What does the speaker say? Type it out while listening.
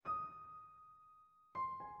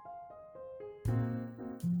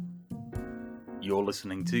You're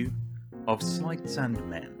listening to Of Sleights and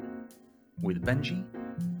Men with Benji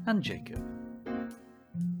and Jacob.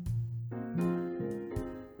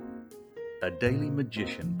 A Daily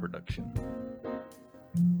Magician production.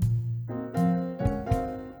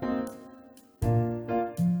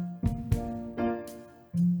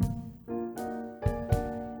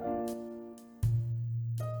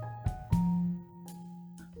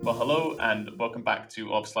 Well, hello and welcome back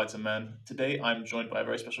to Of Sleights and Men. Today I'm joined by a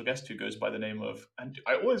very special guest who goes by the name of, and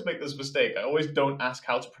I always make this mistake, I always don't ask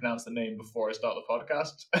how to pronounce the name before I start the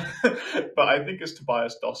podcast, but I think it's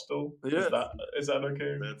Tobias Dostal. Yes. Is that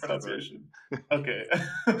okay That's pronunciation? Okay.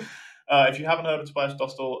 If you haven't heard of Tobias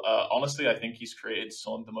Dostal, honestly, I think he's created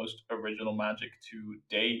some of the most original magic to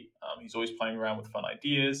date. He's always playing around with fun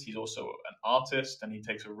ideas. He's also an artist, and he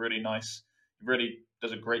takes a really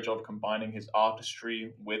does a great job combining his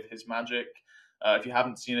artistry with his magic. If you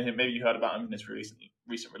haven't seen him, maybe you heard about him in his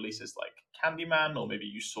recent releases like Candyman, or maybe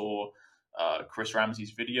you saw Chris Ramsey's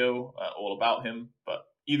video all about him. But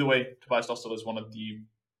either way, Tobias Dostal is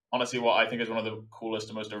honestly, what I think is one of the coolest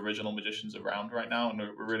and most original magicians around right now, and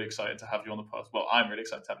we're really excited to have you on the podcast. Well, I'm really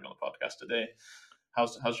excited to have you on the podcast today.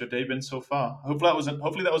 How's your day been so far?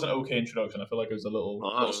 Hopefully that was an okay introduction. I feel like it was a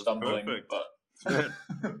little stumbling, perfect. but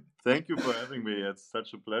Thank you for having me. It's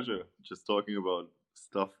such a pleasure. Just talking about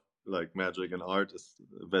stuff like magic and art is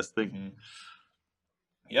the best thing. Mm-hmm.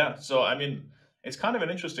 Yeah, so I mean, it's kind of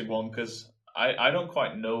an interesting one because I don't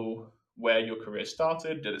quite know where your career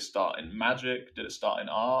started. Did it start in magic? Did it start in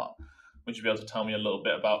art? Would you be able to tell me a little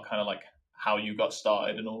bit about kind of like how you got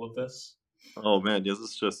started in all of this? Oh man, this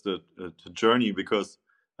is just a journey, because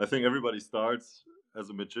I think everybody starts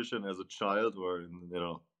as a magician as a child, or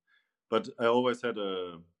but I always had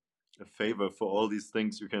a favor for all these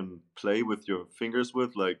things you can play with your fingers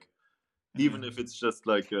with, like even if it's just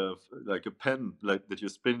like a pen, like that you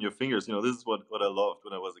spin your fingers. This is what I loved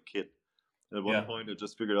when I was a kid. At one point I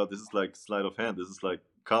just figured out this is like sleight of hand, this is like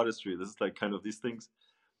cardistry, this is like kind of these things.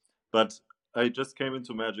 But I just came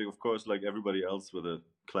into magic, of course, like everybody else, with a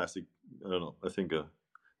classic, I don't know, I think a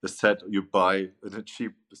set you buy in a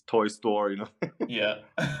cheap toy store, Yeah.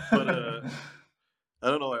 But I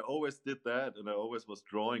don't know, I always did that, and I always was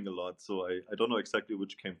drawing a lot, so I don't know exactly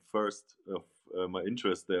which came first of my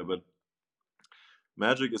interest there, but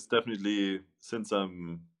magic is definitely, since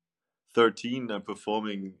I'm 13, I'm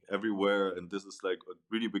performing everywhere, and this is like what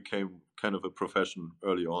really became kind of a profession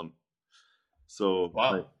early on. So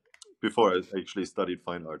wow. Before I actually studied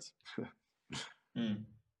fine arts.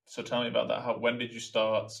 So tell me about that. When did you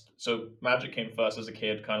start? So magic came first as a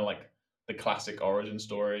kid, kind of like the classic origin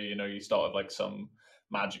story. You start with like some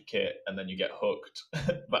magic kit and then you get hooked.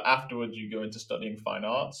 But afterwards you go into studying fine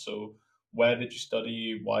arts. So where did you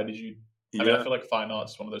study? Why did you? I mean, I feel like fine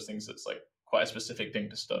arts is one of those things that's like quite a specific thing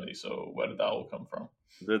to study. So where did that all come from?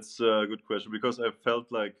 That's a good question, because I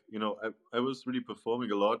felt like, I was really performing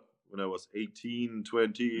a lot when I was 18,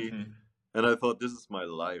 20. And I thought, this is my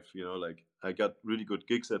life, like I got really good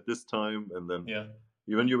gigs at this time. And then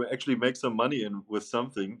when you actually make some money with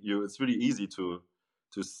something, it's really easy to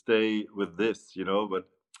stay with this, but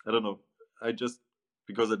I don't know.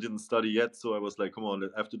 Because I didn't study yet, so I was like, come on, I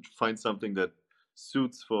have to find something that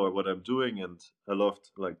suits for what I'm doing. And I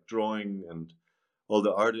loved like drawing and all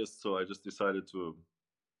the artists. So I just decided to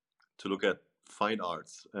look at fine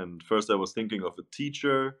arts. And first I was thinking of a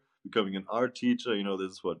teacher, becoming an art teacher.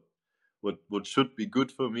 This is what should be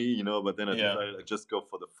good for me, but then I decided I just go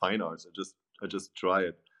for the fine arts. I just try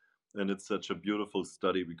it. And it's such a beautiful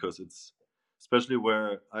study, because it's, especially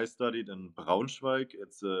where I studied in Braunschweig,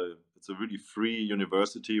 it's a really free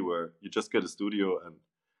university where you just get a studio and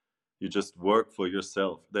you just work for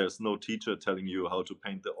yourself. There's no teacher telling you how to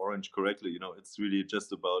paint the orange correctly. It's really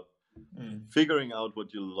just about figuring out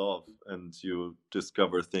what you love, and you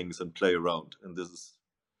discover things and play around. And this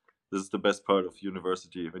is the best part of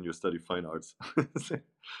university when you study fine arts.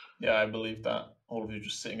 Yeah, I believe that. All of you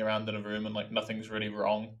just sitting around in a room and like nothing's really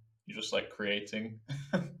wrong. You're just like creating.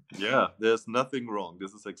 Yeah, there's nothing wrong.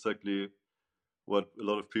 This is exactly what a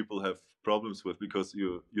lot of people have problems with, because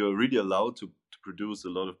you're really allowed to produce a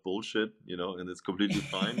lot of bullshit, and it's completely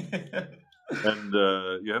fine. And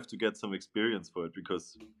you have to get some experience for it,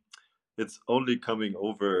 because it's only coming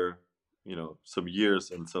over, some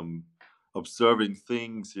years and some observing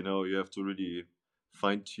things. You have to really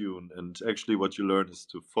fine tune, and actually what you learn is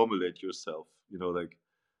to formulate yourself. Like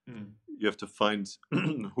you have to find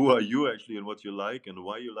who are you actually, and what you like, and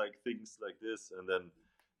why you like things like this, and then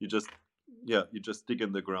you just dig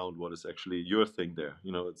in the ground what is actually your thing there.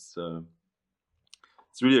 It's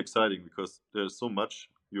really exciting, because there's so much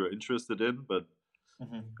you're interested in, but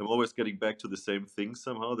I'm always getting back to the same thing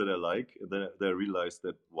somehow that I like, and then I realize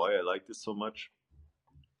that why I like this so much.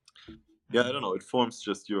 Yeah, I don't know. It forms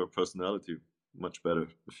just your personality much better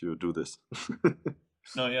if you do this.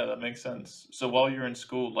 No, yeah, that makes sense. So while you're in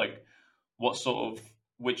school, like, what sort of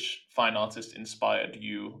which fine artist inspired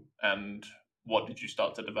you, and what did you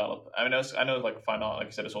start to develop? I mean, I know, like fine art, like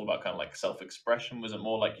you said, it's all about kind of like self-expression. Was it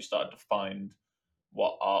more like you started to find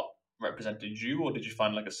what art represented you, or did you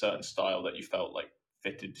find like a certain style that you felt like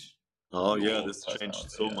fitted Oh yeah, your this changed personality?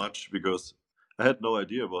 so Yeah. much because I had no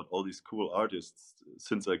idea about all these cool artists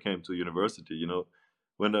since I came to university.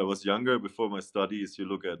 When I was younger, before my studies, you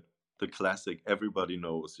look at the classic everybody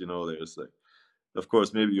knows. There's like, of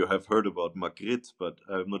course, maybe you have heard about Magritte, but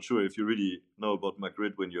I'm not sure if you really know about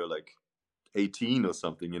Magritte when you're like 18 or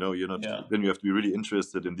something. You're not. Yeah. Then you have to be really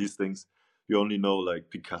interested in these things. You only know like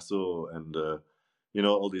Picasso and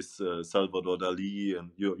all these Salvador Dali,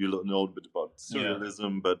 and you know a bit about Yeah.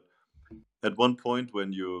 surrealism, but at one point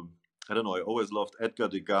when I don't know, I always loved Edgar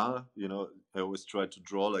Degas. I always tried to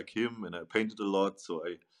draw like him, and I painted a lot. So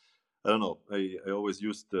I don't know, I always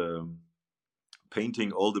used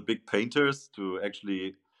painting all the big painters to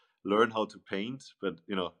actually learn how to paint. But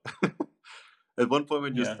at one point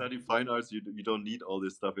when you Yeah. study fine arts, you don't need all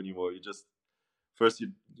this stuff anymore. You just first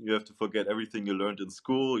you have to forget everything you learned in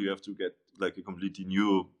school. You have to get like a completely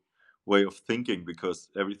new way of thinking because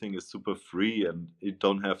everything is super free and you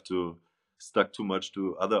don't have to stuck too much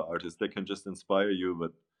to other artists. They can just inspire you,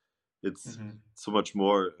 but it's so much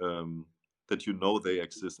more that they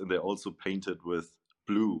exist, and they're also painted with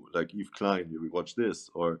blue, like Yves Klein. You watch this,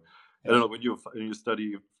 or I don't Yeah. know, when you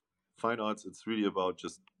study fine arts, it's really about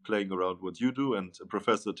just playing around what you do, and a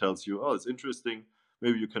professor tells you, oh, it's interesting,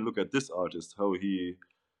 maybe you can look at this artist, how he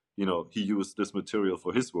used this material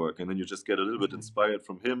for his work, and then you just get a little bit inspired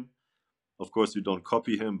from him. Of course, you don't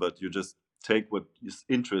copy him, but you just take what is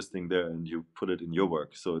interesting there and you put it in your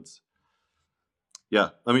work. So it's, yeah,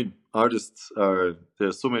 I mean,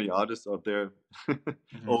 there's so many artists out there,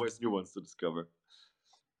 always new ones to discover.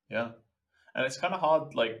 Yeah. And it's kind of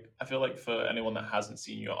hard, like, I feel like for anyone that hasn't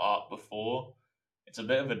seen your art before, it's a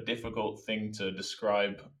bit of a difficult thing to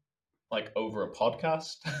describe, like, over a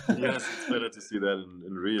podcast. Yes, it's better to see that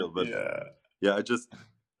in real, but Yeah. yeah, I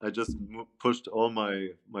just pushed all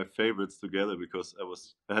my favorites together because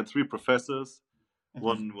I had three professors.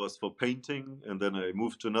 One was for painting, and then I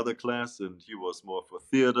moved to another class, and he was more for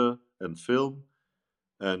theater and film.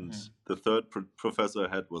 And the third professor I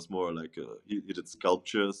had was more like he did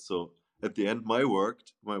sculptures. So at the end, my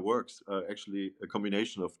works are actually a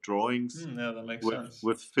combination of drawings Yeah, that makes with sense.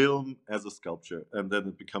 with film as a sculpture, and then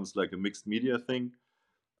it becomes like a mixed media thing.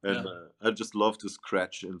 And Yeah. I just love to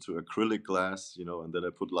scratch into acrylic glass, and then I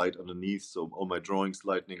put light underneath, so all my drawings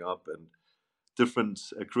lightening up, and different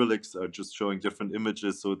acrylics are just showing different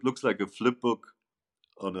images, so it looks like a flip book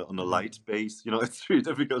on a light base. It's really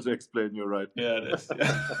difficult to explain. You're right. Yeah, it is.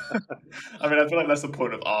 Yeah. I mean, I feel like that's the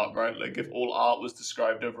point of art, right? Like, if all art was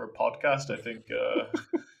described over a podcast, I think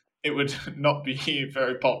it would not be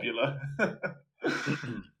very popular. Yeah,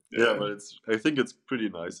 Yeah. but I think it's pretty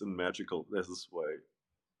nice and magical. This is why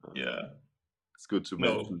Yeah. it's good to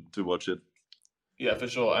No. to watch it. Yeah, for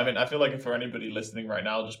sure. I mean, I feel like if for anybody listening right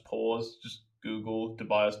now, just pause, just Google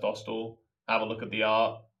Tobias Dostal, have a look at the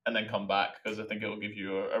art, and then come back because I think it will give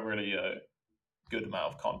you a really good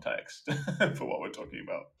amount of context for what we're talking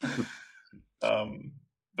about.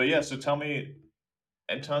 But yeah, so tell me,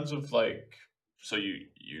 in terms of like, so you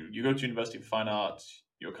go to University of Fine Arts,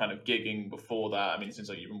 you're kind of gigging before that. I mean, it seems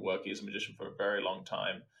like you've been working as a magician for a very long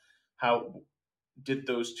time. How did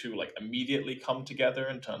those two like immediately come together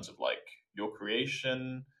in terms of like your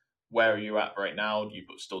creation? Where are you at right now? Do you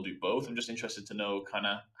still do both? I'm just interested to know kind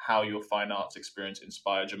of how your fine arts experience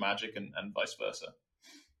inspired your magic and vice versa.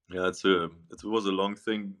 Yeah, it was a long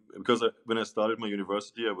thing because when I started my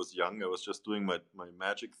university, I was young. I was just doing my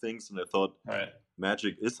magic things, and I thought Right.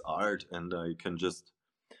 magic is art, and I can just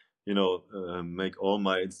make all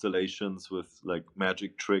my installations with like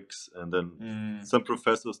magic tricks. And then some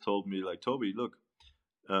professors told me like, Toby, look,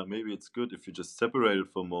 maybe it's good if you just separate it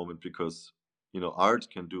for a moment because art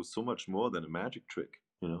can do so much more than a magic trick.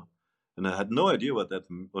 And I had no idea what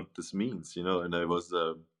this means. And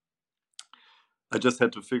I just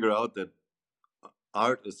had to figure out that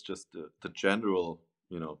art is just the general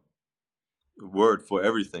word for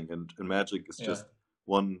everything, and magic is Yeah. just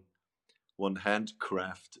one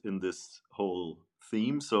handcraft in this whole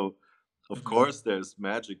theme. So of course there's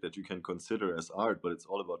magic that you can consider as art, but it's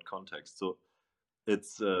all about context. So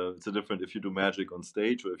it's a different if you do magic on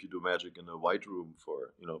stage or if you do magic in a white room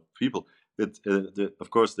for people. Of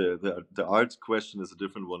course the art question is a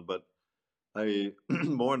different one, but I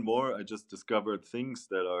more and more I just discovered things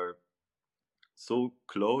that are so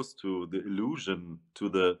close to the illusion, to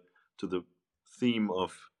the theme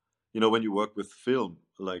of, when you work with film,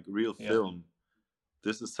 like real Yeah. film,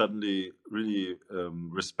 this is suddenly really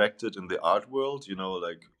respected in the art world.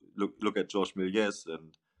 Like look at Georges Méliès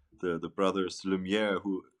and the brothers Lumière,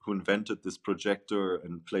 who invented this projector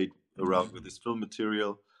and played around with this film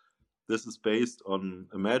material. This is based on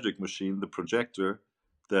a magic machine, the projector,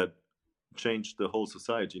 that changed the whole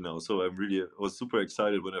society now. So I was super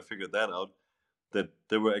excited when I figured that out, that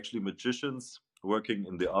there were actually magicians working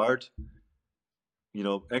in the art,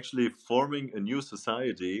 actually forming a new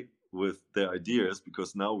society with their ideas,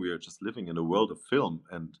 because now we are just living in a world of film,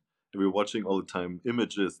 and we're watching all the time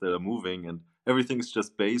images that are moving, and everything is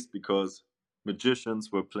just based because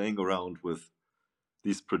magicians were playing around with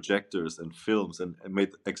these projectors and films, and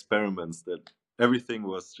made experiments that everything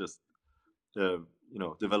was just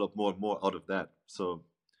developed more and more out of that. So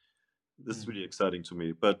this is really exciting to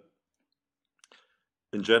me. But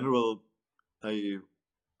in general, I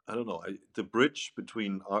don't know. The bridge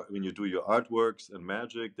between art, when you do your artworks, and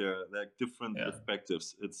magic, they're like different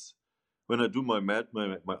perspectives. It's when I do my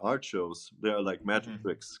art shows, they are like magic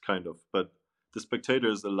tricks, kind of. But the spectator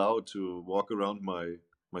is allowed to walk around my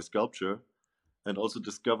sculpture and also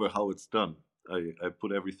discover how it's done. I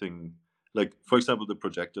put everything, like for example the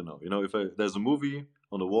projector now. If there's a movie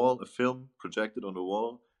on the wall, a film projected on the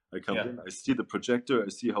wall, I come in, I see the projector, I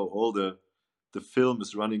see how all the film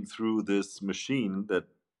is running through this machine that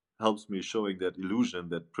helps me showing that illusion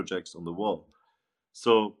that projects on the wall.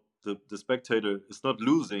 So the spectator is not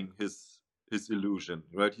losing his illusion,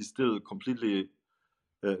 right? He's still completely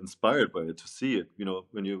inspired by it, to see it.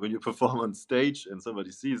 When you perform on stage and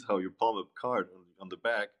somebody sees how you palm a card on the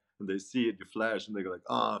back, and they see it, you flash, and they go like,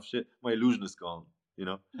 "Ah, shit, my illusion is gone."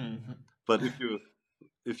 But if you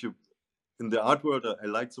in the art world, I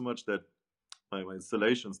like so much that my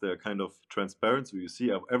installations, they are kind of transparent, so you see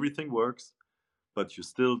how everything works, but you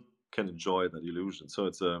still can enjoy that illusion. So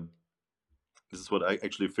it's this is what I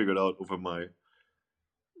actually figured out over my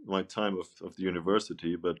time of the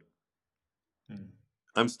university. But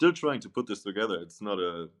I'm still trying to put this together. It's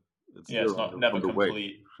still never on the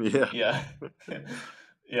complete. way. Yeah.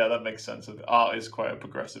 That makes sense. Art is quite a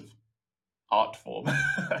progressive art form,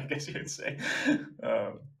 I guess you would say.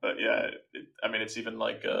 But yeah, it's even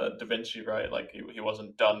like Da Vinci, right? Like he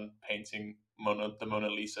wasn't done painting the Mona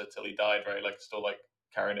Lisa till he died, right? Like still like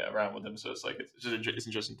carrying it around with him. So it's like it's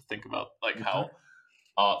interesting to think about like how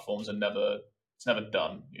art forms are never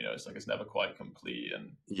done. It's like it's never quite complete,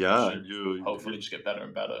 and you hopefully just get better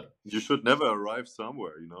and better. You should never arrive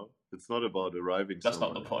somewhere. It's not about arriving. That's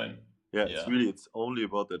somewhere. Not the point. Yeah, it's only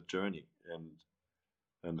about that journey,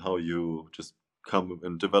 and how you just come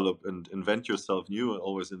and develop and invent yourself new,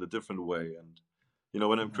 always in a different way. And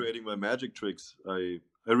when I'm creating my magic tricks, I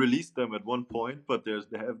release them at one point, but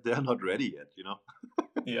they're not ready yet.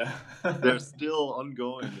 Yeah. They're still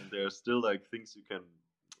ongoing, and they're still like things you can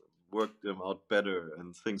work them out better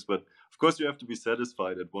and things. But of course, you have to be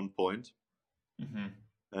satisfied at one point,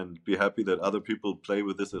 and be happy that other people play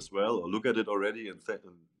with this as well, or look at it already and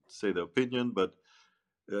say their opinion. But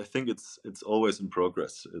I think it's always in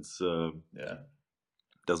progress. It's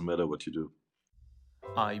doesn't matter what you do.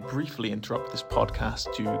 I briefly interrupt this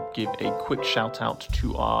podcast to give a quick shout out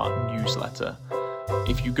to our newsletter.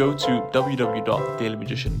 If you go to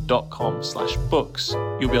www.dailymagician.com/books,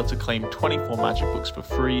 you'll be able to claim 24 magic books for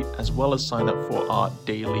free, as well as sign up for our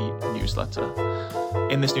daily newsletter.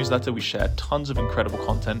 In this newsletter, we share tons of incredible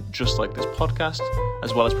content, just like this podcast,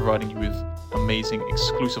 as well as providing you with amazing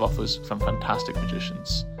exclusive offers from fantastic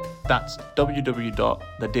magicians. That's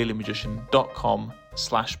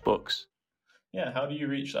www.thedailymagician.com/books. Yeah, how do you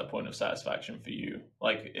reach that point of satisfaction for you?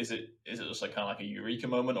 Like, is it just like kind of like a eureka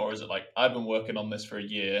moment, or is it like, I've been working on this for a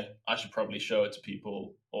year, I should probably show it to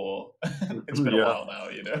people, or it's been a while now,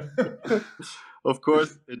 Of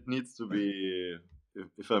course, it needs to be,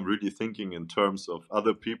 if I'm really thinking in terms of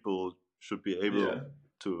other people should be able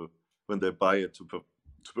to, when they buy it, to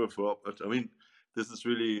perform. But this is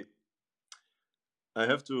really, I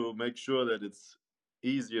have to make sure that it's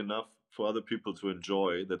easy enough for other people to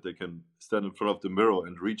enjoy, that they can stand in front of the mirror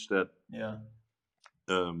and reach that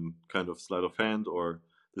kind of sleight of hand, or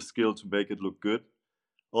the skill to make it look good.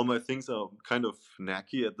 All my things are kind of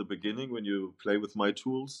knacky at the beginning when you play with my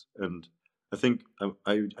tools, and I think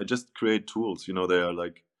I just create tools. They are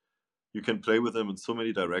like, you can play with them in so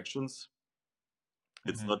many directions.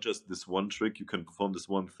 It's not just this one trick you can perform, this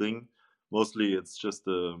one thing. Mostly it's just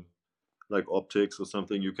like optics or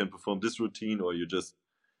something. You can perform this routine, or you just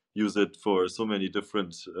use it for so many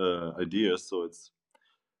different ideas. So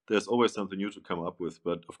there's always something new to come up with.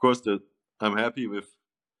 But of course, I'm happy with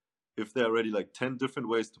if there are already like 10 different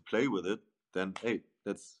ways to play with it. Then hey,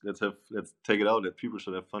 let's take it out. That people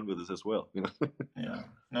should have fun with this as well. You know? Yeah,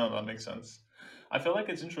 no, that makes sense. I feel like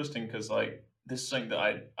it's interesting because like this is something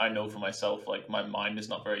that I know for myself. Like my mind is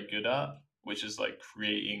not very good at, which is like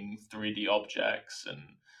creating 3D objects and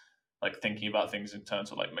like thinking about things in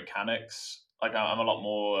terms of like mechanics. Like I'm a lot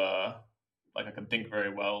more like I can think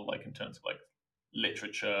very well like in terms of like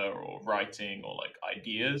literature or writing or like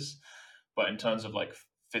ideas, but in terms of like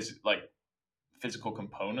physical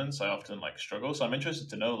components, I often like struggle. So I'm interested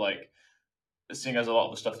to know like seeing as a lot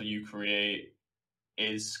of the stuff that you create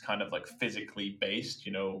is kind of like physically based,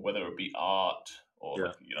 you know, whether it be art or Yeah.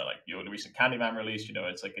 like, you know, like your recent Candyman release, you know,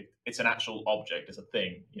 it's like it's an actual object, it's a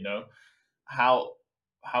thing, you know. How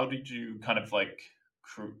how did you kind of like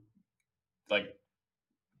like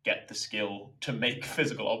get the skill to make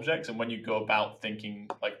physical objects, and when you go about thinking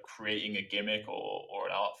like creating a gimmick or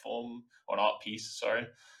an art form or an art piece, sorry,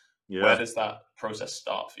 where Yeah, does that process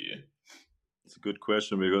start for you? it's a good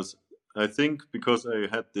question because I think because I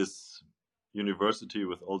had this university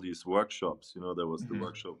with all these workshops, you know, there was the Hmm.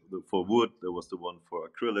 workshop for wood, there was the one for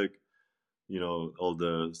acrylic, you know, all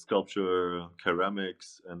the sculpture,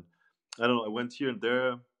 ceramics, and I don't know. I went here and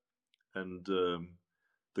there, and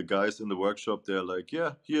the guys in the workshop, they're like,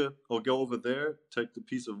 "Yeah, here, I'll go over there, take the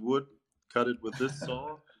piece of wood, cut it with this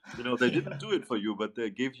saw." You know, they didn't Yeah. do it for you, but they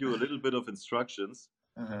gave you a little bit of instructions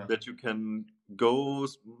Uh-huh. that you can go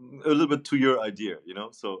a little bit to your idea. You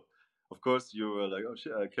know, so of course you were like, "Oh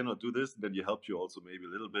shit, I cannot do this." And then you helped you also maybe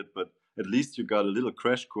a little bit, but at least you got a little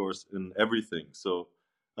crash course in everything. So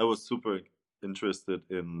I was super interested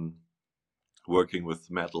in working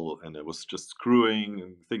with metal, and I was just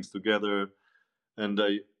screwing things together. And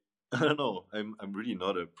I don't know, I'm really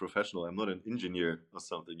not a professional. I'm not an engineer or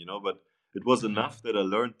something, you know. But it was Hmm. enough that I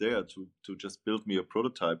learned there to just build me a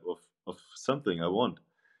prototype of something I want.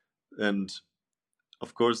 And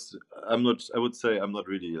of course, I'm not. I would say I'm not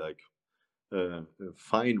really like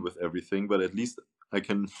fine with everything, but at least I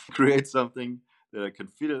can create something that I can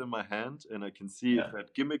feel it in my hand and I can see if Yeah.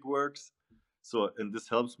 that gimmick works. So, and this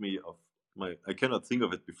helps me of my, I cannot think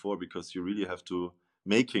of it before because you really have to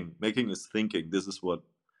making is thinking. This is what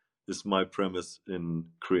is my premise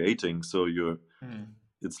in creating. So Mm.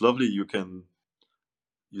 it's lovely.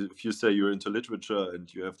 If you say you're into literature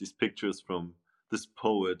and you have these pictures from this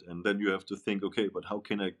poet, and then you have to think, okay, but how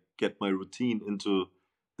can I get my routine into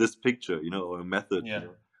this picture, you know, or a method, you Yeah.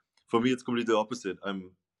 know? For me, it's completely the opposite.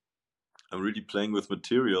 I'm really playing with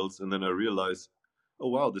materials, and then I realize, oh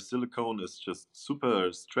wow, the silicone is just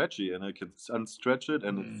super stretchy, and I can unstretch it,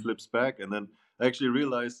 and it Mm. flips back, and then I actually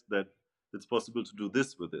realize that it's possible to do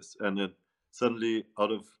this with this, and then suddenly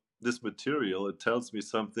out of this material, it tells me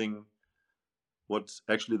something what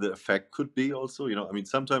actually the effect could be also, you know. I mean,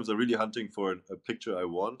 sometimes I'm really hunting for a picture I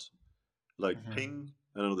want, like Hmm. ping.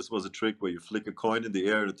 I don't know, this was a trick where you flick a coin in the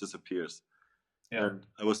air and it disappears. Yeah. And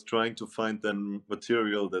I was trying to find then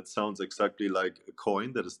material that sounds exactly like a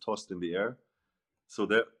coin that is tossed in the air. So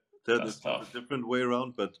That's this was a tough. different way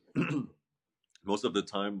around, but most of the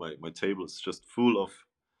time my table is just full of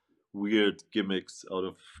weird gimmicks out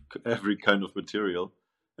of every kind of material.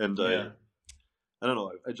 And Yeah. I don't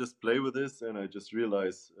know, I just play with this and I just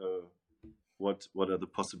realize what are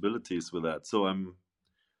the possibilities with that. So I'm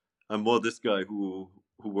more this guy who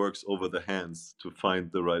works over the hands to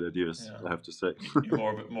find the right ideas, Yeah. I have to say. You're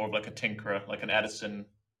more of like a tinkerer, like an Edison,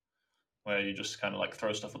 where you just kind of like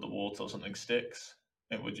throw stuff at the wall till something sticks.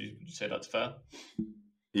 Would you say that's fair?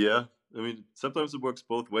 Yeah, I mean, sometimes it works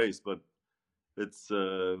both ways, but it's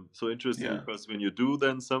so interesting Yeah. because when you do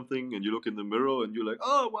then something and you look in the mirror and you're like,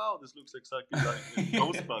 oh wow, this looks exactly like in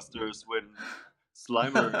Ghostbusters when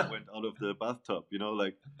Slimer went out of the bathtub, you know,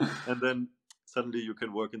 like, and then suddenly you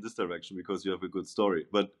can work in this direction because you have a good story.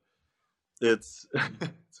 But it's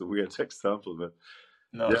it's a weird example, but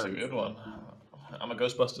No, yeah, it's a good one. I'm a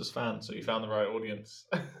Ghostbusters fan, so you found the right audience.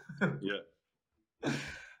 yeah,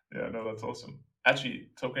 Yeah, no, that's awesome. Actually,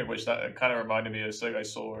 talking of which, that kind of reminded me of something I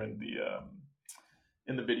saw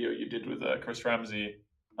in the video you did with Chris Ramsey,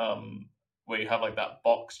 where you have like that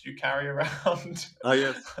box you carry around. ah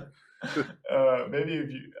yes, Maybe if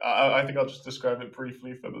you, I think I'll just describe it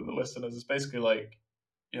briefly for the listeners. It's basically like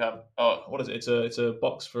you have, oh, what is it? It's a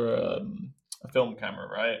box for a film camera,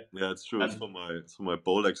 right? yeah, it's true. And It's for my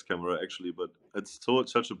Bolex camera actually, but it's so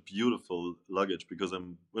such a beautiful luggage because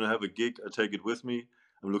when I have a gig, I take it with me.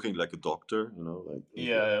 I'm looking like a doctor, you know,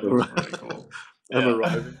 yeah, it looks really like cool. I'm Yeah.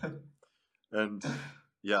 arriving, and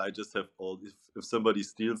yeah, I just have if somebody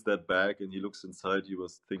steals that bag and he looks inside, you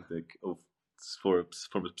must think like, oh,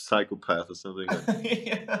 from a psychopath or something.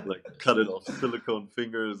 Like cut it off silicone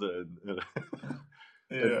fingers and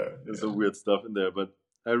there's some weird stuff in there. But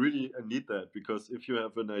I need that, because if you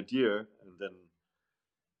have an idea and then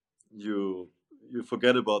you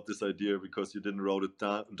forget about this idea because you didn't wrote it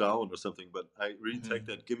down or something. But I really take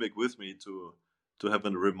that gimmick with me to have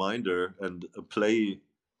a reminder and a play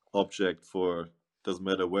object for, doesn't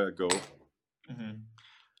matter where I go.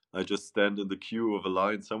 I just stand in the queue of a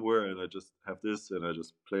line somewhere and I just have this and I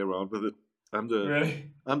just play around with it. I'm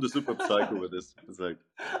the super psycho with this. It's like,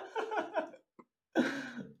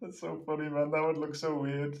 that's so funny, man. That would look so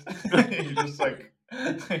weird. You just like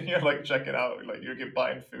you're like checking out, like you're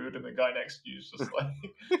buying food and the guy next to you is just like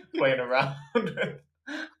playing around with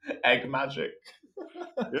egg magic.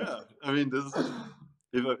 Yeah, I mean, this is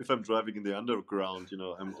if I'm driving in the underground, you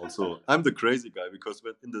know, I'm the crazy guy, because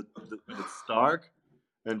when it's dark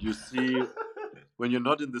and you see, when you're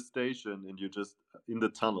not in the station and you're just in the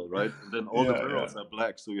tunnel, right? And then all the mirrors are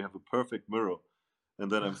black, so you have a perfect mirror.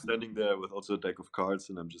 And then I'm standing there with also a deck of cards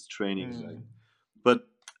and I'm just training. Like, but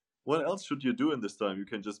what else should you do in this time? You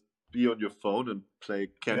can just be on your phone and play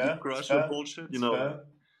Candy Crush or bullshit, you know.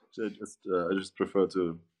 I just prefer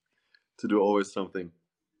to do always something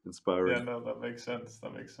inspiring. Yeah, no, that makes sense.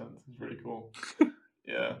 It's really cool.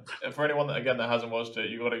 Yeah, and for anyone that hasn't watched it,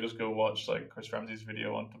 you gotta just go watch like Chris Ramsey's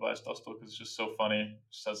video on Tobias Dostal, because it's just so funny.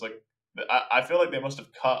 It just has like, I feel like they must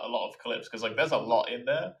have cut a lot of clips, because like there's a lot in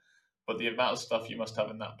there, but the amount of stuff you must have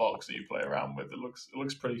in that box that you play around with, it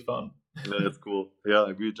looks pretty fun. Yeah, that's cool.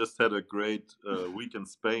 Yeah, we just had a great week in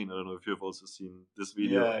Spain. I don't know if you've also seen this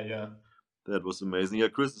video. Yeah. That was amazing. Yeah,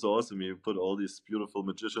 Chris is awesome. He put all these beautiful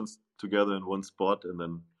magicians together in one spot, and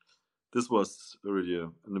then this was really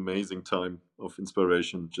an amazing time of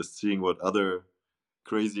inspiration. Just seeing what other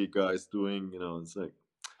crazy guys doing, you know, it's like,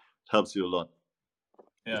 it helps you a lot.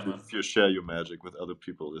 Yeah, if you share your magic with other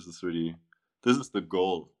people, this is the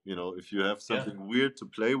goal. You know, if you have something weird to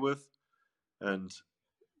play with, and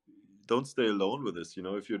don't stay alone with this. You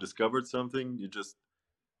know, if you discovered something,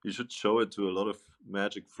 you should show it to a lot of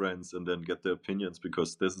magic friends and then get their opinions,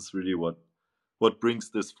 because this is really what brings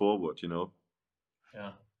this forward, you know.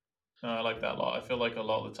 Yeah, no, I like that a lot. I feel like a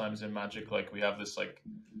lot of the times in magic, like we have this like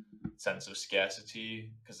sense of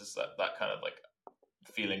scarcity, because it's that kind of like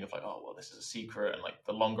feeling of like, oh well, this is a secret, and like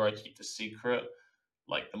the longer I keep the secret,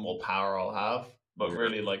 like the more power I'll have. But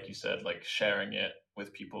really, like you said, like sharing it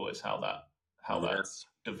with people is how that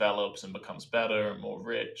develops and becomes better and more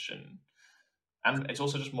rich, and it's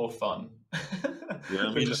also just more fun. Yeah,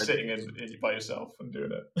 I mean, just sitting by yourself and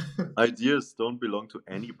doing it. Ideas don't belong to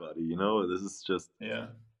anybody, you know. This is just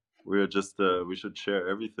we're just we should share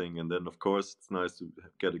everything, and then of course it's nice to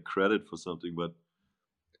get a credit for something, but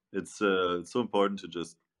it's so important to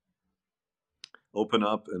just open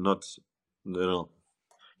up and not, you know,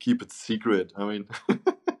 keep it secret. I mean,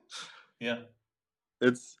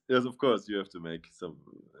 it's, yes, of course you have to make some.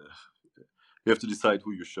 You have to decide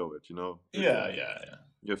who you show it. You know. Yeah.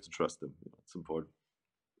 You have to trust them. It's important.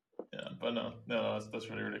 Yeah, but no, that's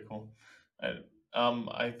really cool.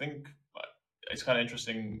 I think it's kind of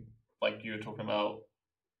interesting, like you were talking about.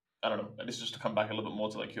 I don't know. And this is just to come back a little bit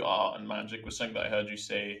more to like your art and magic. Was something that I heard you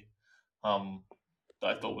say, that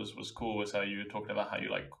I thought was cool, was how you were talking about how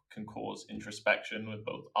you like can cause introspection with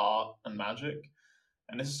both art and magic.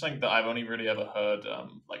 And this is something that I've only really ever heard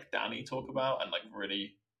like Danny talk about, and like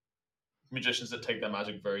really magicians that take their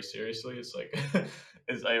magic very seriously. It's like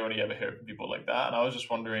I only ever hear from people like that. And I was just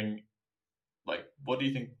wondering, like, what do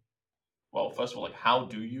you think? Well, first of all, like, how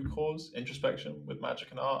do you cause introspection with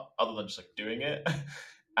magic and art, other than just like doing it?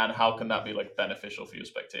 And how can that be like beneficial for your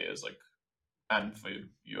spectators, like, and for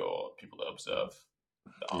your people that observe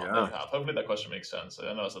the art that you have? Hopefully that question makes sense.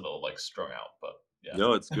 I know it's a little like strung out, but yeah.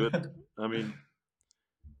 No, it's good. I mean,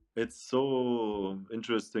 it's so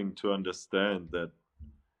interesting to understand that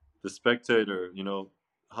the spectator, you know,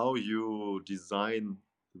 how you design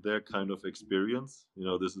their kind of experience. You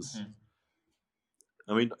know, this is.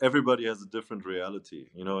 I mean, everybody has a different reality,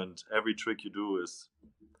 you know, and every trick you do is.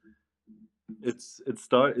 It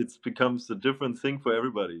becomes a different thing for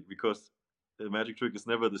everybody, because the magic trick is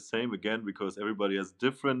never the same again, because everybody has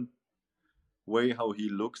different way how he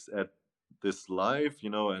looks at this life, you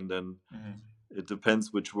know, and then it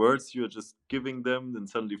depends which words you're just giving them, and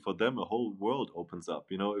suddenly for them a whole world opens up,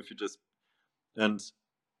 you know, if you just, and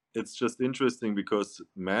it's just interesting, because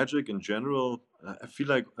magic in general, I feel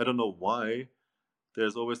like, I don't know why,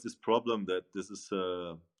 there's always this problem that this is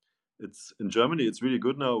it's in Germany, it's really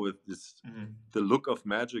good now with this. The look of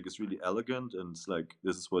magic is really elegant, and it's like,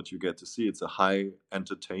 this is what you get to see. It's a high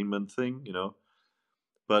entertainment thing, you know.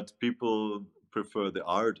 But people prefer the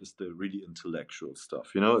art is the really intellectual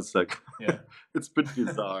stuff. You know, it's like Yeah. it's a bit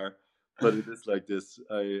bizarre, but it is like this.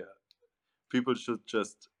 People should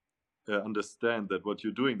just understand that what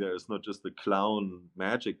you're doing there is not just a clown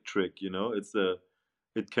magic trick. You know,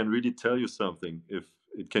 it can really tell you something. If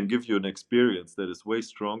it can give you an experience that is way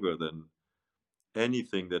stronger than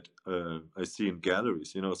anything that I see in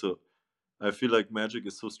galleries. You know, so I feel like magic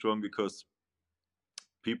is so strong because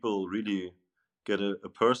people really get a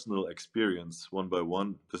personal experience one by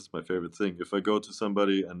one. This is my favorite thing. If I go to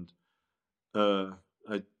somebody and uh,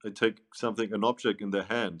 I take something, an object in their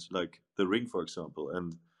hand, like the ring, for example,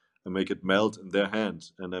 and I make it melt in their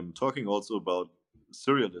hand. And I'm talking also about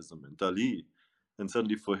surrealism and Dali. And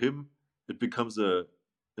suddenly for him, it becomes an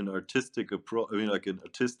artistic I mean, like an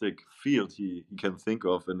artistic field he can think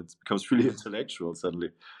of, and it becomes really intellectual suddenly,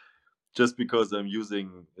 just because I'm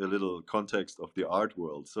using a little context of the art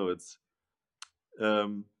world. So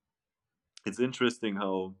um, it's interesting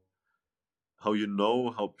how you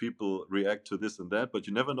know how people react to this and that, but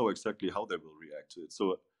you never know exactly how they will react to it.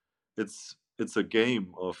 So it's a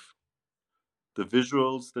game of the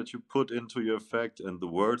visuals that you put into your effect and the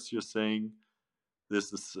words you're saying.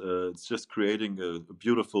 This is it's just creating a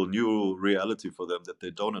beautiful new reality for them that they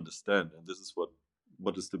don't understand, and this is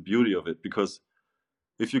what is the beauty of it. Because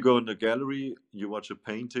if you go in a gallery, you watch a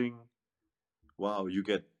painting, wow, you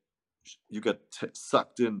get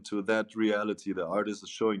sucked into that reality the artist is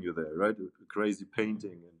showing you there, right? A crazy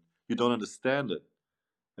painting, and you don't understand it.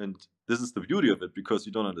 And this is the beauty of it, because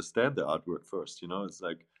you don't understand the artwork first. You know, it's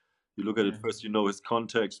like you look at it first, you know his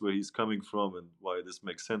context, where he's coming from, and why this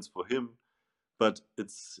makes sense for him. But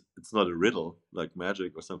it's not a riddle like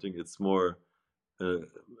magic or something. It's more uh,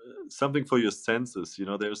 something for your senses. You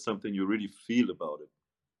know, there's something you really feel about it.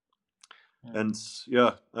 And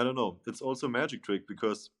yeah, I don't know. It's also a magic trick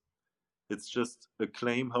because it's just a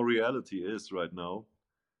claim how reality is right now.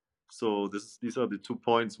 So these are the 2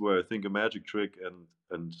 points where I think a magic trick and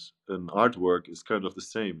an artwork is kind of the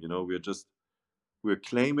same. You know, we're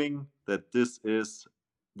claiming that this is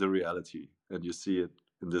the reality, and you see it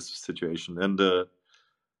in this situation. And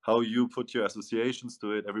how you put your associations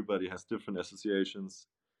to it, everybody has different associations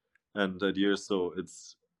and ideas. So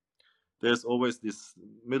there's always this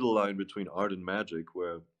middle line between art and magic,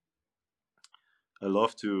 where I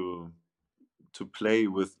love to play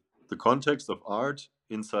with the context of art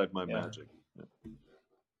inside my Yeah. magic. Yeah.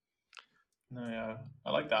 No, yeah,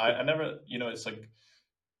 I like that. I never, it's like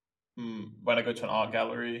when I go to an art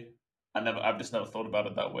gallery, I've just never thought about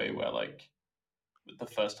it that way. Where like the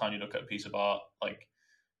first time you look at a piece of art, like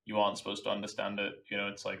you aren't supposed to understand it.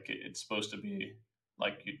 It's like it's supposed to be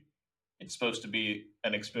like it's supposed to be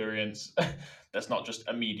an experience that's not just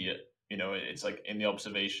immediate. It's like in the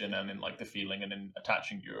observation and in like the feeling and in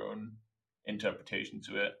attaching your own interpretation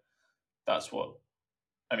to it. That's what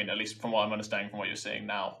I mean, at least from what I'm understanding from what you're saying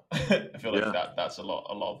now. I feel like Yeah. that's a lot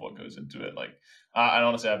of what goes into it. Like, and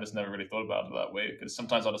honestly, I've just never really thought about it that way, because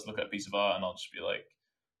sometimes I'll just look at a piece of art and I'll just be like,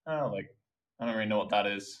 oh, like I don't really know what that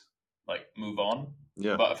is. Like, move on.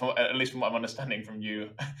 Yeah. But at least from what I'm understanding from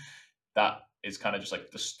you, that is kind of just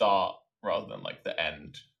like the start rather than like the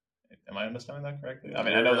end. Am I understanding that correctly? I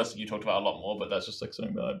mean, I know Yeah. that's you talked about a lot more, but that's just like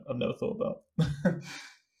something that I've never thought about.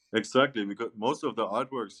 Exactly, because most of the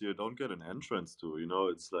artworks you don't get an entrance to. You know,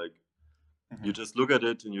 it's like you Mhm. just look at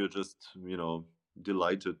it and you're just,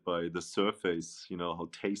 delighted by the surface. You know how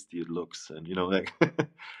tasty it looks, and like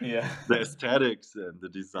Yeah. the aesthetics and the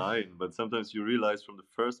design. But sometimes you realize from the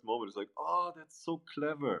first moment, it's like, oh, that's so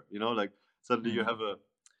clever. Like suddenly you Mm. have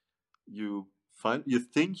you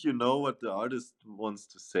think you know what the artist wants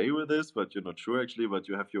to say with this, but you're not sure actually. But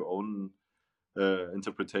you have your own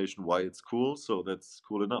interpretation why it's cool. So that's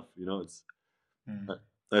cool enough. It's Mm.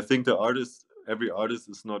 I think every artist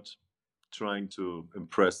is not trying to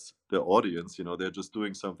impress their audience. They're just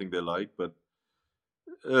doing something they like. But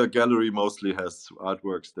a gallery mostly has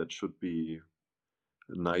artworks that should be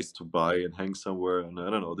nice to buy and hang somewhere. And I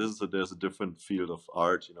don't know. There's a different field of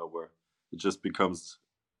art, where it just becomes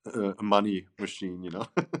a money machine.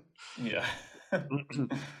 Yeah.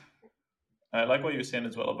 I like what you were saying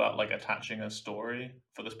as well about like attaching a story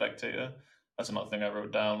for the spectator. That's another thing I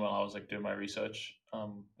wrote down when I was like doing my research.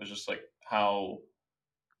 Was just like how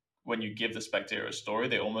when you give the spectator a story,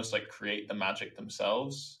 they almost like create the magic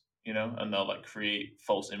themselves, and they'll like create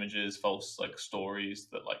false images, false like stories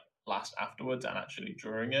that like last afterwards and actually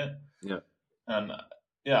during it. Yeah. And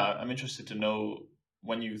yeah, I'm interested to know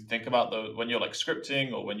when you think about when you're like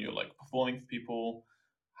scripting or when you're like performing for people,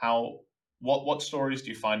 how what stories do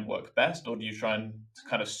you find work best, or do you try and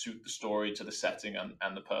kind of suit the story to the setting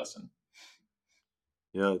and the person?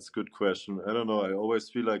 Yeah, it's a good question. I don't know. I always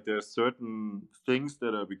feel like there are certain things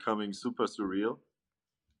that are becoming super surreal.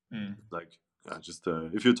 Like, just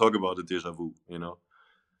if you talk about a déjà vu,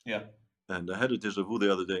 Yeah. And I had a déjà vu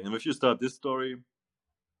the other day. And if you start this story,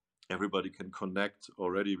 everybody can connect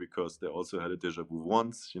already because they also had a déjà vu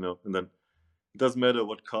once, And then it doesn't matter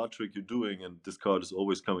what card trick you're doing, and this card is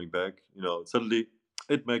always coming back. Suddenly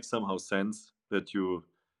it makes somehow sense that you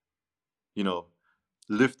know,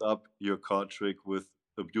 lift up your card trick with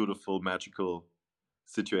a beautiful magical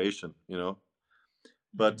situation.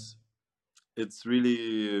 But it's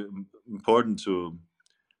really important to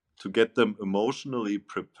get them emotionally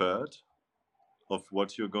prepared of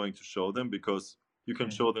what you're going to show them, because you can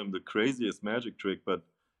show them the craziest magic trick, but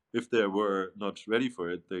if they were not ready for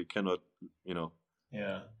it, they cannot,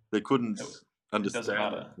 Yeah. they couldn't It doesn't understand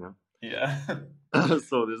matter. it. Yeah.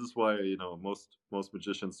 So this is why most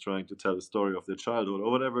magicians trying to tell a story of their childhood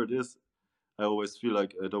or whatever it is. I always feel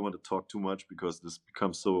like I don't want to talk too much because this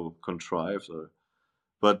becomes so contrived.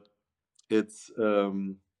 But it's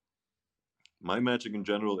my magic in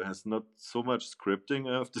general has not so much scripting,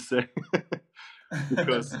 I have to say,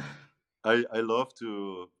 because I love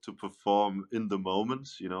to perform in the moment,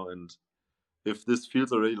 and if this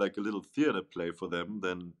feels already like a little theater play for them,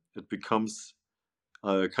 then it becomes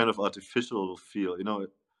a kind of artificial feel.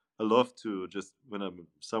 I love to just when I'm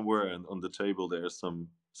somewhere and on the table there's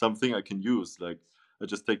something I can use. Like I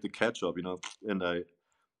just take the ketchup, and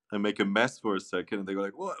I make a mess for a second, and they go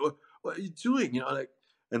like, what are you doing?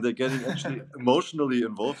 And they're getting actually emotionally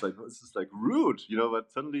involved. Like, this is like rude, But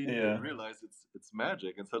suddenly they Yeah. realize it's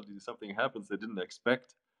magic, and suddenly something happens they didn't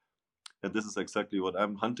expect. And this is exactly what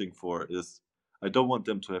I'm hunting for. Is I don't want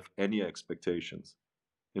them to have any expectations.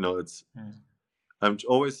 It's I'm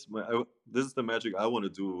always this is the magic I want to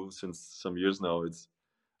do since some years now. It's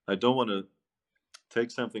I don't want to take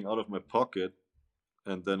something out of my pocket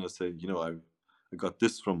and then I say, I got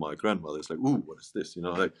this from my grandmother. It's like, ooh, what is this?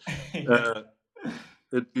 Yeah. Uh,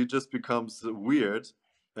 just becomes weird,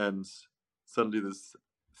 and suddenly this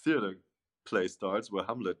theater play starts where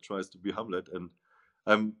Hamlet tries to be Hamlet, and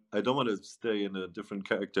I don't want to stay in a different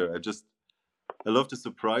character. I love to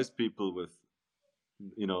surprise people with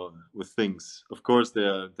things. Of course,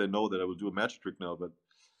 they know that I will do a magic trick now, but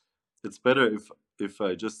it's better if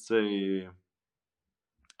I just say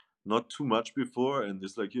not too much before, and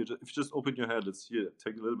it's like if you just open your head, it's here,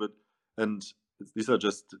 take a little bit, and these are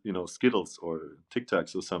just Skittles or Tic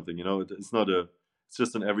Tacs or something. It's not it's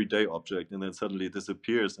just an everyday object, and then suddenly it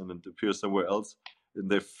disappears and it appears somewhere else, and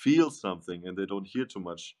they feel something and they don't hear too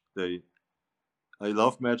much. I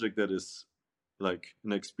love magic that is like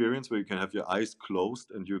an experience where you can have your eyes closed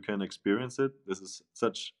and you can experience it. This is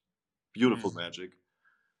such beautiful magic,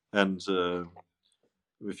 and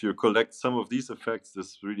if you collect some of these effects,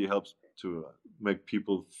 this really helps to make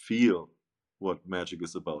people feel what magic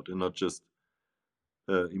is about, and not just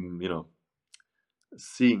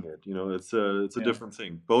seeing it. It's a Yeah. different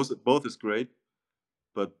thing. Both is great,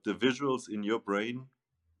 but the visuals in your brain,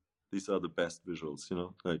 these are the best visuals.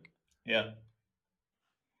 Yeah.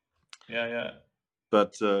 Yeah. Yeah.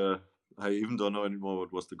 But I even don't know anymore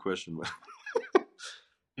what was the question.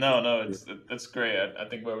 No, Yeah. it's great. I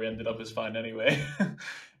think where we ended up is fine anyway.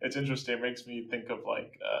 It's interesting. It makes me think of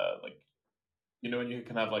like when you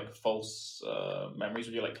can have like false memories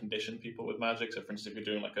where you like condition people with magic. So, for instance, if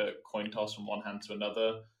you're doing like a coin toss from one hand to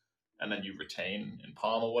another, and then you retain in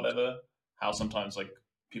palm or whatever, how sometimes like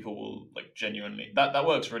people will like genuinely that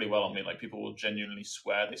works really well on me. Like people will genuinely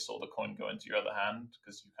swear they saw the coin go into your other hand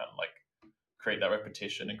because you kind of like create that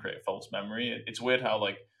repetition and create a false memory. It's weird how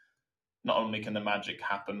like not only can the magic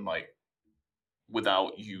happen like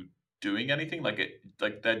without you doing anything, like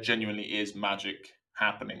there genuinely is magic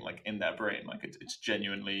happening like in their brain, like it's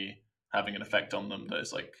genuinely having an effect on them that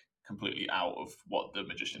is like completely out of what the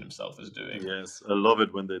magician himself is doing. Yes, I love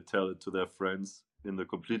it when they tell it to their friends in a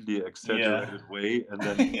completely Yeah. exaggerated way, and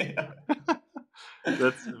then Yeah.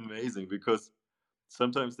 that's amazing because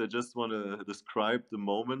sometimes they just want to describe the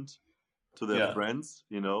moment to their Yeah. friends,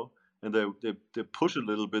 and they push a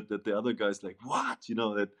little bit that the other guy's like, what,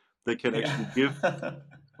 that they can actually give Yeah.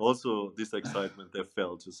 also this excitement they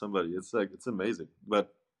felt to somebody. It's like it's amazing,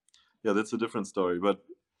 but yeah, that's a different story. But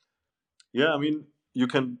yeah, I mean, you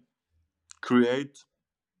can create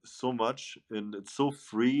so much and it's so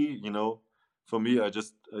free. For me, I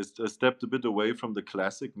stepped a bit away from the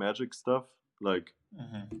classic magic stuff. Like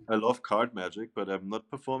Mhm. I love card magic, but I'm not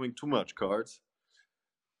performing too much cards.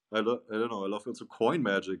 I don't know, I love also coin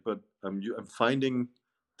magic, but I'm finding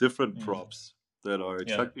different Mhm. props that are Yeah.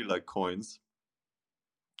 exactly like coins,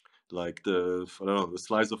 like I don't know, the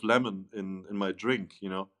slice of lemon in my drink.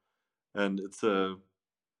 And it's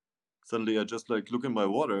suddenly I just like look in my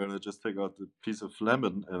water and I just take out the piece of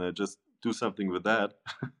lemon and I just do something with that.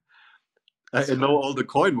 I know all the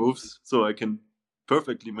coin moves, so I can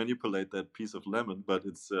perfectly manipulate that piece of lemon, but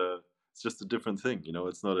it's just a different thing, you know.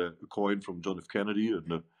 It's not a coin from John F. Kennedy,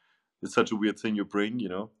 and it's such a weird thing you bring, you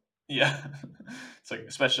know. Yeah. It's like,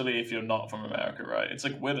 especially if you're not from America, right? It's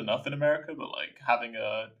like weird enough in America, but like having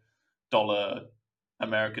a dollar,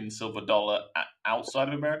 American silver dollar outside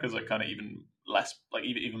of America is like kind of even less, like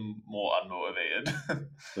even more unmotivated.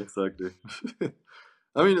 Exactly.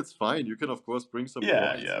 I mean, it's fine. You can, of course, bring some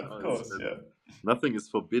Yeah, coins. yeah, You of know, course, yeah. nothing is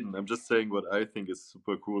forbidden. I'm just saying what I think is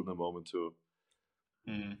super cool in the moment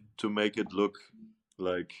to make it look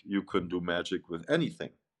like you can do magic with anything.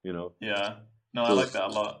 You know. Yeah. No, I So like that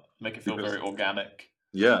a lot. Make it feel because very organic.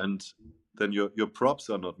 yeah, and then your props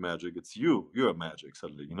are not magic. It's you. You're magic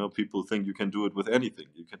suddenly. You know, people think you can do it with anything.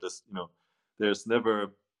 You can just, you know, there's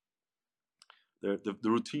never the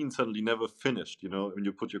routine suddenly never finished. You know, when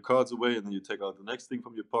you put your cards away and then you take out the next thing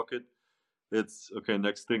from your pocket, it's okay.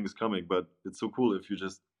 Next thing is coming. But it's so cool if you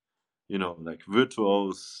just, you know, like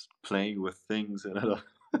virtuos playing with things, and I don't,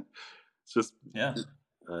 it's just, Yeah.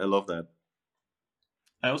 I love that.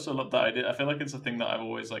 I also love that idea. I feel like it's a thing that I've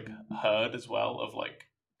always like heard as well of like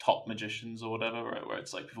top magicians or whatever, right? Where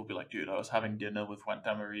it's like people be like, dude, I was having dinner with Juan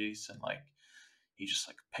Maurice and like he just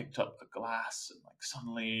like picked up the glass and like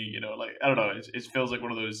suddenly, like I don't know, it feels like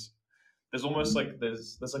one of those. There's almost like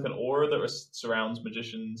there's like an aura that surrounds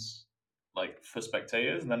magicians like for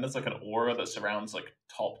spectators, and then there's like an aura that surrounds like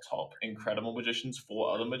top incredible magicians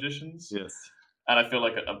for other magicians. Yes. And I feel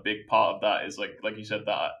like a big part of that is like you said,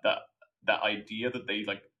 that idea that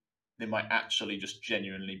they might actually just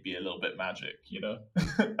genuinely be a little bit magic,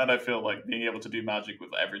 and I feel like being able to do magic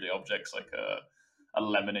with everyday objects like a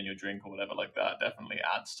lemon in your drink or whatever like that definitely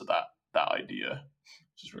adds to that idea,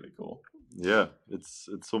 which is really cool. Yeah, it's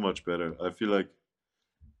so much better. I feel like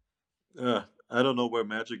I don't know where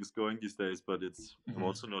magic is going these days, but I'm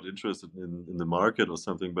also not interested in the market or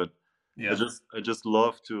something. But Yeah. I just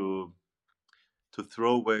love to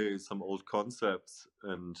throw away some old concepts,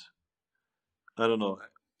 and I don't know.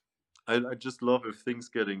 I just love if things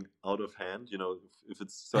getting out of hand. You know, if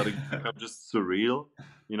it's starting to become just surreal.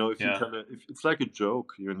 You know, if you Yeah. kind of if it's like a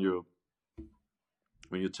joke when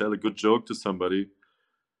you tell a good joke to somebody,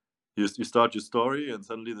 you start your story and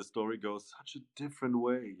suddenly the story goes such a different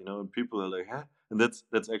way, you know, and people are like, huh? And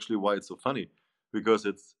that's actually why it's so funny, because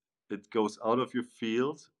it goes out of your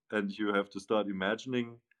field and you have to start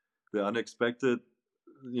imagining the unexpected,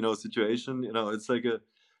 you know, situation. You know, it's like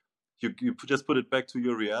you just put it back to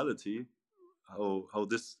your reality, how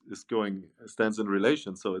this is going stands in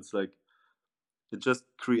relation. So it's like it just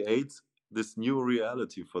creates this new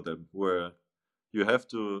reality for them where you have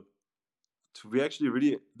to be actually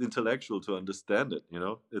really intellectual to understand it. You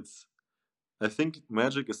know, I think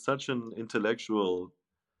magic is such an intellectual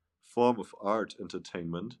form of art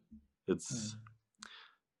entertainment. It's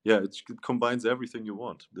yeah, it combines everything you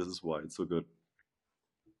want. This is why it's so good.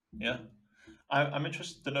 Yeah. I'm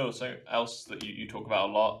interested to know something else that you talk about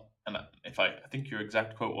a lot, and if I think your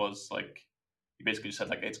exact quote was like you basically said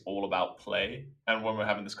like it's all about play, and when we're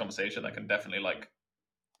having this conversation, I can definitely like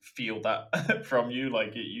feel that from you.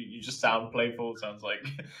 Like you just sound playful. It sounds like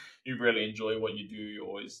you really enjoy what you do. You're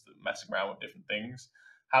always messing around with different things.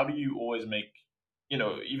 How do you always make,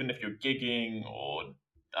 even if you're gigging or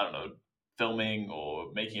I don't know, filming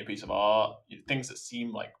or making a piece of art, things that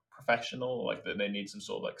seem like professional, like that they need some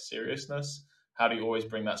sort of like seriousness. How do you always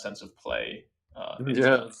bring that sense of play into Yeah,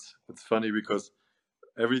 that? it's funny because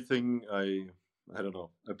everything I don't know,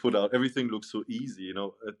 I put out, everything looks so easy. You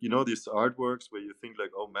know these artworks where you think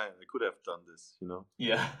like, oh man, I could have done this. You know,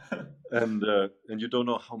 Yeah. and you don't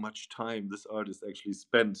know how much time this artist actually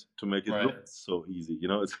spent to make it Right. look so easy. You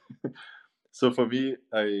know, it's so for me,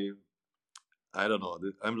 I don't know.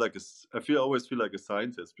 I always feel like a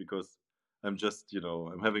scientist because I'm just, you know,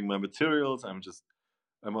 I'm having my materials.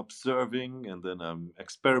 I'm observing, and then I'm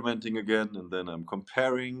experimenting again, and then I'm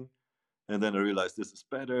comparing, and then I realize this is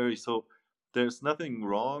better. So there's nothing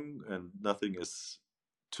wrong, and nothing is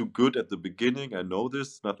too good at the beginning. I know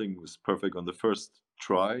this. Nothing is perfect on the first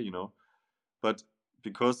try, you know. But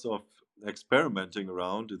because of experimenting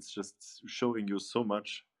around, it's just showing you so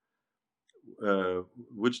much uh,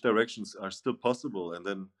 which directions are still possible, and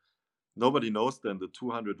then nobody knows then the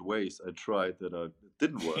 200 ways I tried that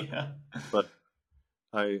didn't work. Yeah. But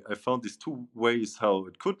I found these two ways how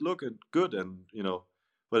it could look good, and you know,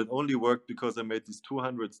 but it only worked because I made these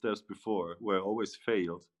 200 steps before where I always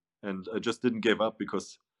failed, and I just didn't give up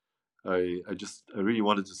because I really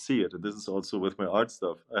wanted to see it. And this is also with my art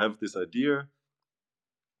stuff. I have this idea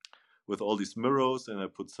with all these mirrors, and I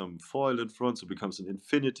put some foil in front, so it becomes an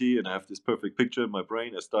infinity, and I have this perfect picture in my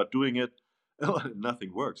brain. I start doing it, and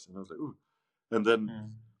nothing works. And I was like, ooh. And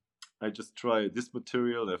then I just try this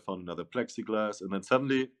material. I found another plexiglass, and then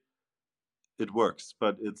suddenly it works.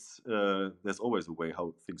 But it's there's always a way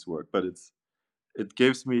how things work. But it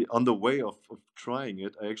gives me, on the way of trying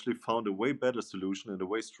it, I actually found a way better solution and a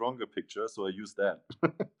way stronger picture. So I use that.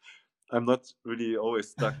 I'm not really always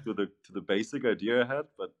stuck to the basic idea I had,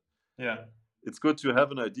 but yeah, it's good to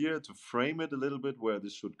have an idea, to frame it a little bit where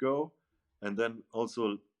this should go, and then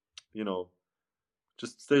also, you know,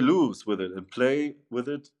 just stay loose with it and play with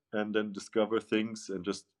it, and then discover things and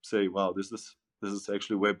just say, wow, this is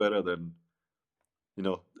actually way better than, you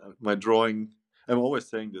know, my drawing. I'm always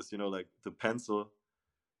saying this, you know, like the pencil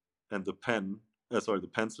and the pen, the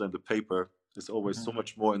pencil and the paper is always so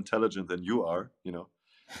much more intelligent than you are, you know.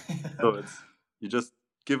 So it's, you just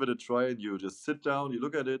give it a try, and you just sit down, you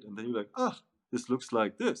look at it, and then you're like, ah, this looks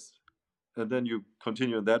like this, and then you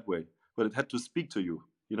continue in that way. But it had to speak to you,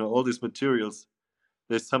 you know. All these materials,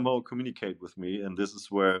 they somehow communicate with me, and this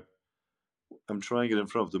is where I'm trying it in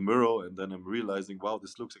front of the mirror, and then I'm realizing, wow,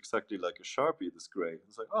 this looks exactly like a Sharpie, this gray.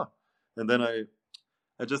 It's like, ah. And then I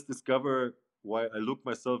just discover why I look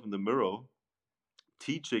myself in the mirror,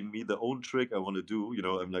 teaching me the own trick I want to do. You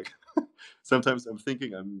know, I'm like, sometimes I'm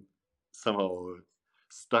thinking I'm somehow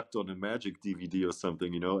stuck on a magic DVD or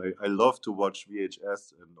something. You know, I love to watch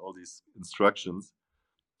VHS and all these instructions.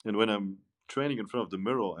 And when I'm training in front of the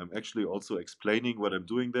mirror, I'm actually also explaining what I'm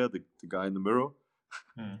doing there, the guy in the mirror.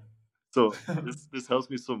 So this helps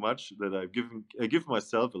me so much that I give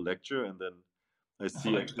myself a lecture, and then I see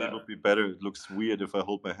like actually it that. would be better. It looks weird if I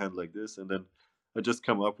hold my hand like this, and then I just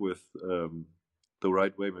come up with the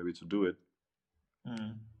right way maybe to do it.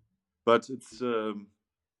 But it's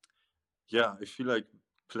yeah, I feel like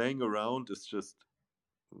playing around is just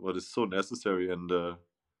what is so necessary, and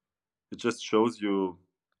it just shows you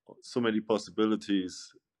so many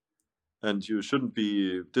possibilities, and you shouldn't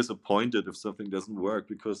be disappointed if something doesn't work,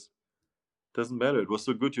 because it doesn't matter. It was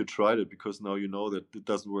so good you tried it, because now you know that it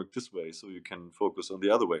doesn't work this way, so you can focus on the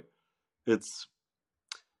other way. It's,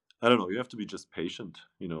 I don't know, you have to be just patient.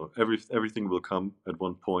 You know, everything will come at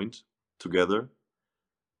one point together,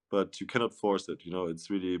 but you cannot force it. You know, it's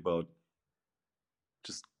really about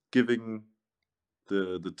just giving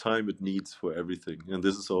the time it needs for everything. And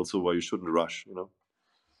this is also why you shouldn't rush, you know.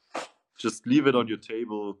 Just leave it on your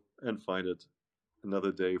table and find it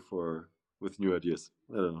another day with new ideas.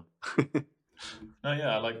 I don't know. No,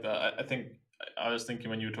 yeah, I like that. I think I was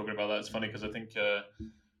thinking when you were talking about that, it's funny because I think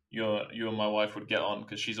you and my wife would get on,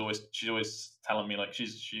 because she's always telling me, like,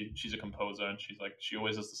 she's a composer, and she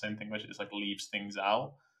always does the same thing where she just like leaves things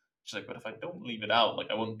out. She's like, but if I don't leave it out,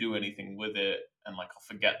 like I won't do anything with it, and like I'll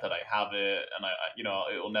forget that I have it, and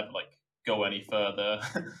it'll never like go any further.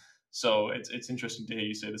 So it's interesting to hear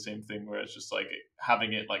you say the same thing, where it's just like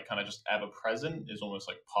having it like kind of just ever present is almost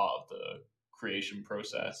like part of the creation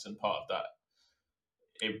process, and part of that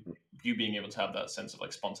you being able to have that sense of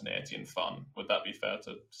like spontaneity and fun. Would that be fair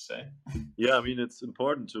to say? Yeah, I mean, it's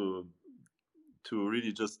important to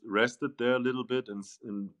really just rest it there a little bit,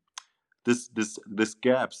 and this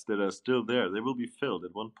gaps that are still there, they will be filled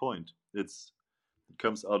at one point. It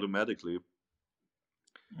comes automatically.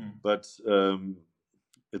 But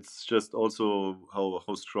it's just also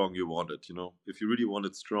how strong you want it. You know, if you really want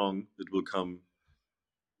it strong, it will come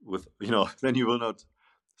with, you know, then you will not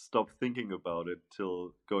stop thinking about it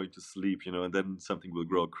till going to sleep, you know, and then something will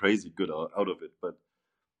grow crazy good out of it. But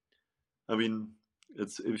I mean,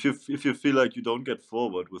 it's, if you feel like you don't get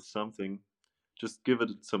forward with something, just give it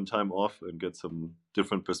some time off and get some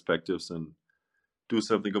different perspectives and do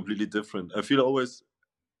something completely different. I feel always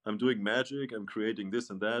I'm doing magic, I'm creating this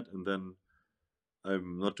and that, and then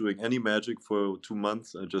I'm not doing any magic for 2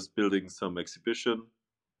 months. I'm just building some exhibition,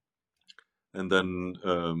 and then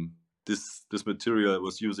this material I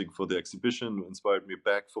was using for the exhibition inspired me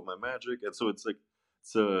back for my magic, and so it's like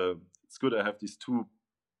it's good. I have these two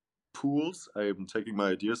pools. I'm taking my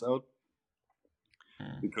ideas out,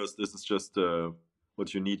 because this is just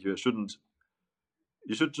what you need. You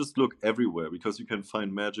should just look everywhere, because you can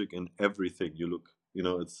find magic in everything you look. You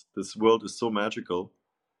know, this world is so magical.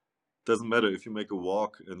 Doesn't matter if you make a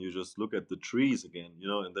walk and you just look at the trees again, you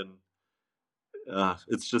know, and then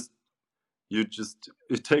it's just you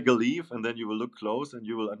take a leaf, and then you will look close, and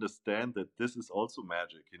you will understand that this is also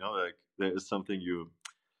magic. You know, like there is something you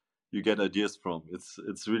get ideas from.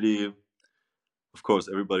 It's really, of course,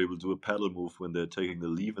 everybody will do a paddle move when they're taking the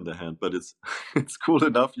leaf in their hand, but it's it's cool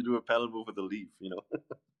enough you do a paddle move with a leaf, you know.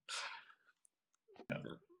 Yeah,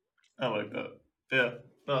 I like that. Yeah,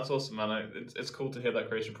 No, that's awesome, man. It's cool to hear that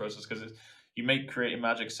creation process because you make creating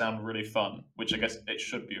magic sound really fun, which I guess it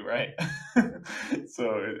should be, right?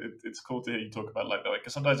 So it's cool to hear you talk about it like that.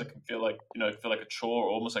 Because sometimes it can feel like it can feel like a chore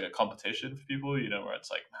or almost like a competition for people. Where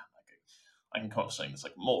it's like, man, like I can come up with something that's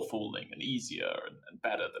like more fooling and easier and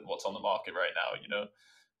better than what's on the market right now.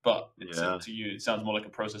 But Yeah. to you, it sounds more like a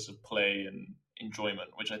process of play and enjoyment,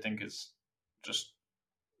 which I think is just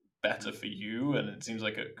better for you, and it seems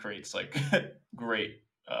like it creates like great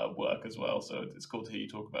work as well. So it's cool to hear you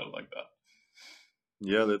talk about it like that.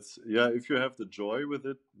 Yeah, if you have the joy with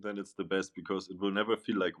it, then it's the best, because it will never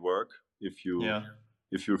feel like work if you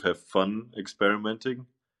have fun experimenting.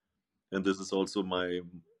 And this is also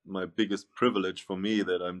my biggest privilege for me,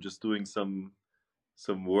 that I'm just doing some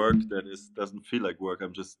work that doesn't feel like work.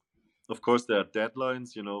 I'm just, of course there are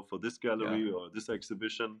deadlines, for this gallery or this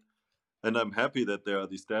exhibition, and I'm happy that there are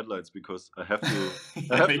these deadlines, because I have to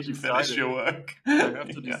make you finish your work. I have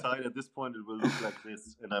to decide at this point it will look like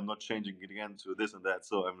this, and I'm not changing it again to this and that.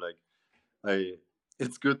 So I'm like,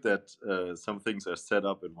 it's good that some things are set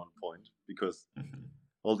up at one point, because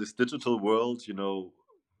all this digital world,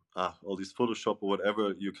 all this Photoshop or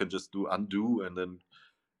whatever, you can just do undo, and then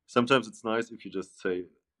sometimes it's nice if you just say,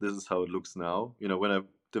 this is how it looks now. When I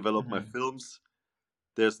develop my films,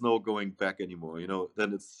 there's no going back anymore.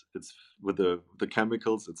 Then it's with the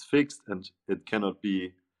chemicals, it's fixed and it cannot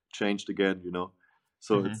be changed again.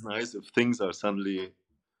 So it's nice if things are suddenly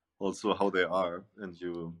also how they are, and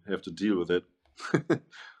you have to deal with it.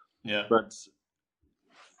 Yeah. But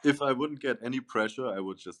if I wouldn't get any pressure, I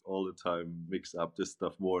would just all the time mix up this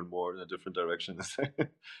stuff more and more in a different direction.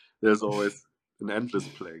 There's always an endless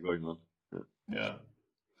play going on. Yeah.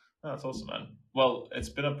 Oh, that's awesome, man. Well, it's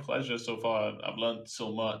been a pleasure so far. I've learned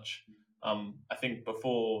so much. I think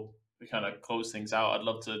before we kind of close things out, I'd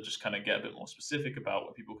love to just kind of get a bit more specific about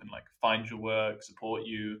where people can like find your work, support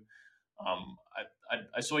you.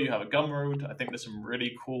 I saw you have a Gumroad. I think there's some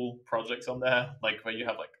really cool projects on there, like where you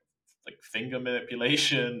have like finger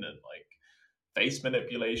manipulation and like face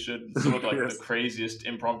manipulation, some of like the craziest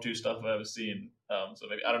impromptu stuff I've ever seen. So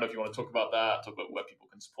maybe I don't know if you want to talk about that, talk about where people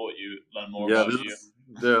can support you, learn more about you.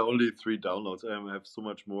 There are only 3 downloads. I have so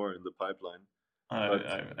much more in the pipeline.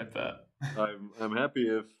 I bet. I'm happy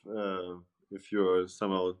if you're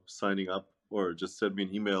somehow signing up, or just send me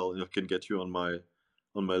an email, and I can get you on my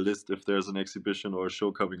list if there's an exhibition or a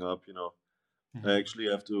show coming up. I actually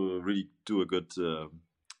have to really do a good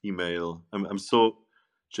email. I'm so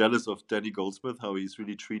jealous of Danny Goldsmith, how he's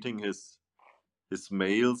really treating his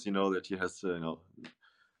mails. That he has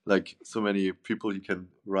like so many people he can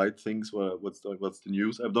write things. What's the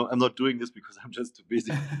news? I'm not doing this because I'm just too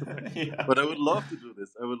busy. But I would love to do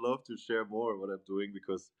this. I would love to share more what I'm doing,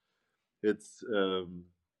 because it's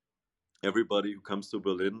everybody who comes to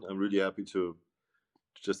Berlin, I'm really happy to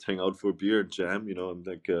just hang out for a beer and jam. I'm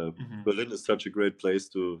like, Berlin is such a great place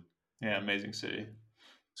to amazing city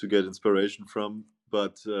to get inspiration from.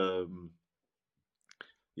 But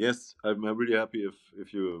yes, I'm really happy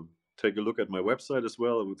if you take a look at my website as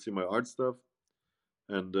well. I would see my art stuff.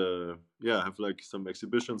 And I have like some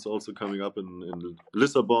exhibitions also coming up in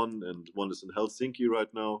Lisbon, and one is in Helsinki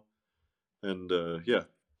right now. And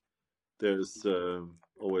there's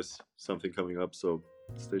always something coming up, so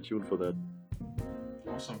stay tuned for that.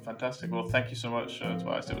 Awesome, fantastic. Well, thank you so much,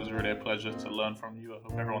 Tobias. It was really a pleasure to learn from you. I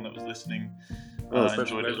hope everyone that was listening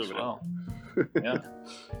enjoyed it as well. Yeah,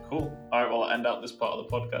 cool. All right, well, I'll end out this part of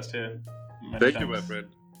the podcast here. Thank you, my friend.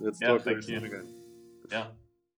 Let's talk very soon again. Yeah.